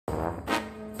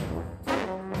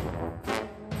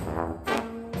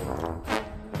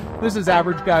This is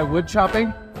Average Guy Wood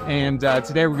Chopping, and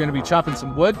today we're going to be chopping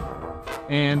some wood,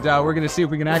 and we're going to see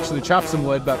if we can actually chop some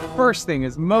wood. But first thing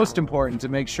is most important to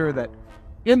make sure that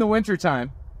in the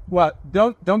wintertime, well,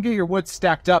 don't get your wood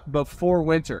stacked up before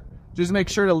winter. Just make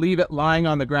sure to leave it lying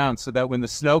on the ground so that when the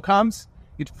snow comes,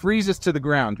 it freezes to the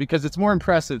ground, because it's more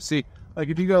impressive. See, like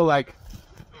if you go like,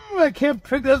 I can't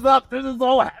pick this up, this is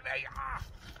so heavy.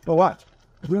 But what?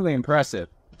 Really impressive.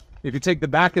 If you take the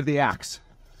back of the axe,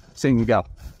 so you can go,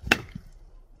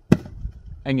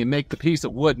 and you make the piece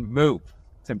of wood move.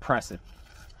 It's impressive.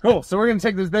 Cool, so we're gonna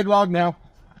take this big log now.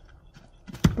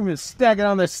 I'm gonna stack it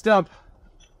on this stump.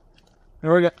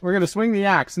 And we're gonna swing the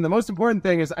axe. And the most important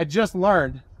thing is I just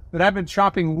learned that I've been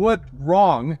chopping wood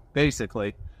wrong,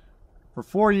 basically, for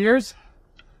 4 years,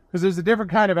 because there's a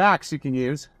different kind of axe you can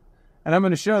use. And I'm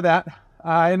gonna show that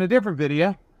in a different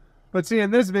video. But see, in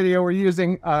this video, we're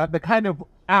using the kind of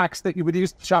axe that you would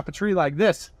use to chop a tree like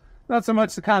this. Not so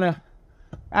much the kind of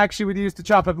axe you would use to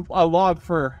chop a log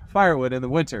for firewood in the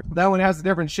winter. That one has a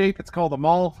different shape. It's called a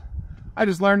maul. I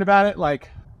just learned about it like,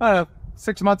 I don't know,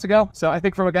 6 months ago. So I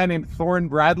think from a guy named Thoren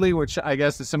Bradleys, which I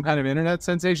guess is some kind of internet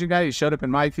sensation guy. He showed up in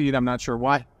my feed. I'm not sure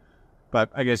why, but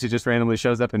I guess he just randomly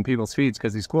shows up in people's feeds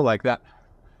because he's cool like that.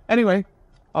 Anyway,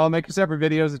 I'll make a separate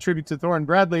video as a tribute to Thoren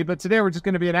Bradleys, but today we're just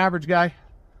going to be an average guy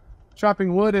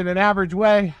chopping wood in an average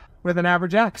way with an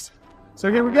average axe. So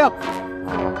here we go.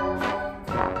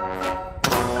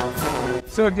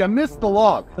 So if you missed the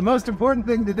log, the most important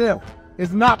thing to do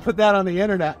is not put that on the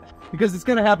internet, because it's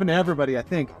going to happen to everybody, I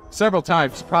think. Several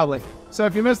times, probably. So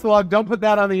if you missed the log, don't put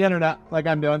that on the internet like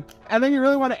I'm doing. And then you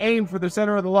really want to aim for the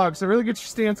center of the log. So really get your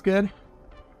stance good.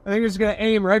 I think you're just going to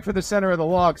aim right for the center of the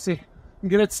log. See, and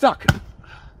get it stuck.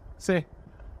 See,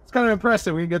 it's kind of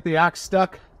impressive when you get the axe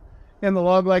stuck in the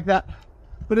log like that.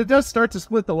 But it does start to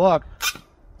split the log.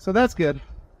 So that's good.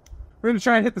 We're going to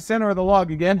try and hit the center of the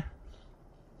log again.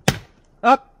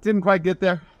 Up, didn't quite get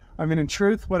there. I mean, in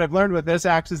truth, what I've learned with this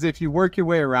axe is if you work your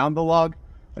way around the log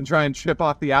and try and chip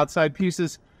off the outside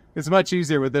pieces, it's much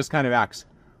easier with this kind of axe.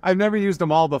 I've never used a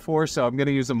maul before, so I'm going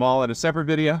to use a maul in a separate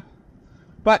video.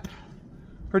 But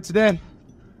for today,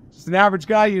 just an average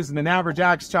guy using an average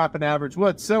axe chopping average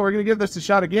wood. So we're going to give this a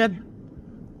shot again.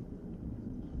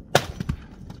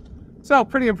 So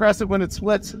pretty impressive when it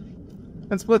splits,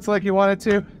 and splits like you want it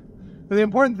to. But the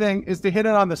important thing is to hit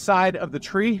it on the side of the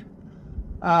tree.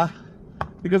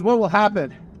 Because what will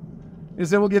happen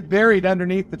is it will get buried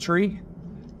underneath the tree,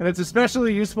 and it's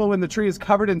especially useful when the tree is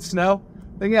covered in snow.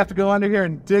 Then you have to go under here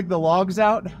and dig the logs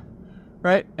out,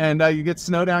 right? And you get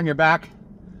snow down your back.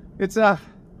 It's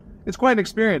quite an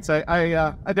experience.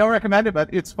 I don't recommend it,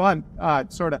 but it's fun,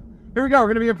 sort of. Here we go. We're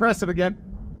gonna be impressive again.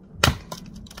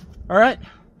 All right,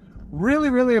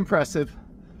 really impressive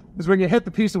is when you hit the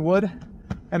piece of wood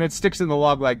and it sticks in the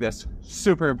log like this.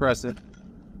 Super impressive.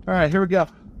 All right, here we go.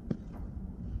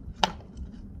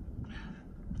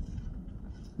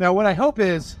 Now, what I hope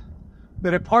is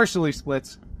that it partially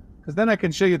splits, because then I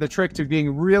can show you the trick to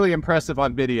being really impressive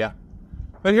on video.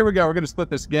 But here we go. We're going to split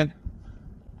this again.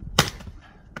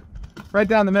 Right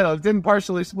down the middle. It didn't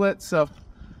partially split, so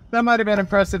that might have been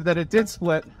impressive that it did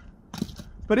split.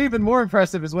 But even more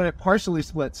impressive is when it partially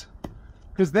splits,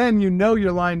 because then you know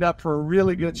you're lined up for a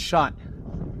really good shot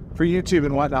for YouTube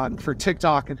and whatnot, for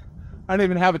TikTok. And I don't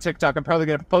even have a TikTok. I'm probably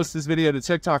going to post this video to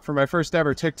TikTok for my first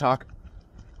ever TikTok.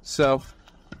 So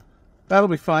that'll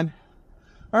be fun.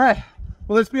 All right.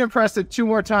 Well, let's be impressive 2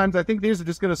 more times. I think these are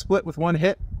just going to split with 1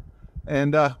 hit.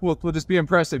 And we'll just be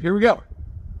impressive. Here we go.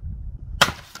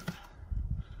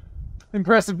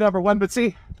 Impressive number 1. But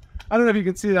see, I don't know if you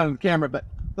can see that on the camera, but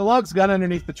the log's got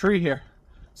underneath the tree here.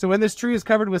 So when this tree is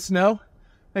covered with snow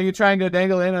and you try and go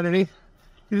dangle in underneath,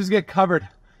 you just get covered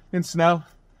in snow.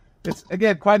 It's,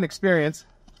 again, quite an experience.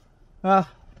 Here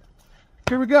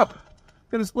we go.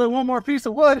 Gonna split 1 more piece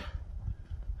of wood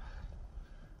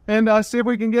and see if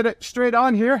we can get it straight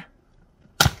on here.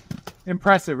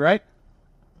 Impressive, right?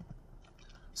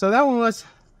 So that one was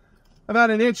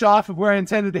about 1 inch off of where I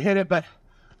intended to hit it, but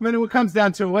I mean, it comes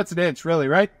down to what's an inch, really,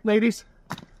 right, ladies?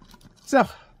 So,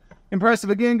 impressive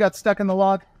again, got stuck in the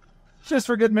log. Just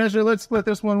for good measure, let's split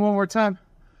this one more time.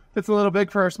 It's a little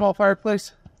big for our small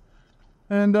fireplace.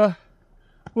 And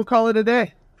we'll call it a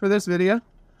day for this video. All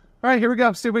right, here we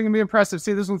go. See if we can be impressive.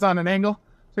 See, this one's on an angle.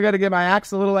 So I got to get my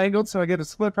axe a little angled so I get it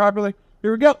split properly.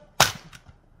 Here we go.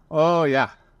 Oh,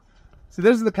 yeah. So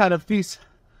this is the kind of piece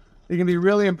you can be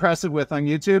really impressive with on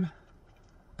YouTube,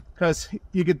 because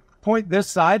you could point this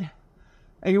side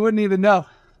and you wouldn't even know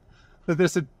that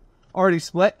this had already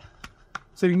split.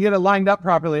 So you can get it lined up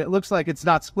properly. It looks like it's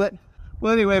not split.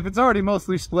 Well, anyway, if it's already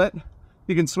mostly split,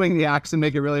 you can swing the axe and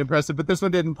make it really impressive. But this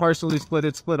one didn't partially split,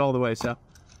 it split all the way. So, all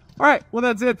right, well,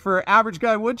 that's it for average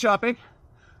guy wood chopping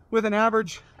with an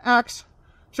average axe,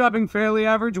 chopping fairly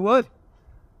average wood.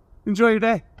 Enjoy your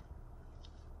day.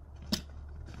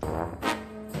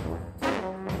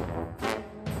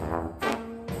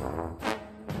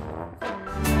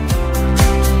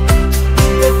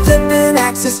 Flipping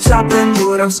axes, chopping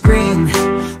wood on screen,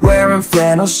 wearing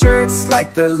flannel shirts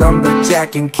like the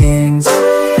lumberjacking kings.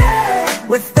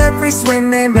 With every swing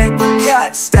they make a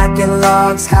cut, stacking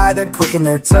logs high, they're quick and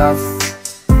they're tough.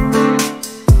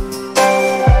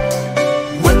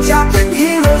 Wood chopping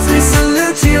heroes, we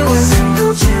salute you.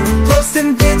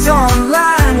 Posting vids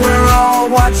online, we're all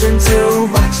watching too.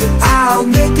 I'll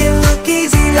make it look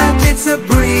easy like it's a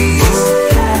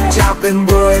breeze. Chopping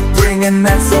wood, bringing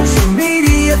that social media.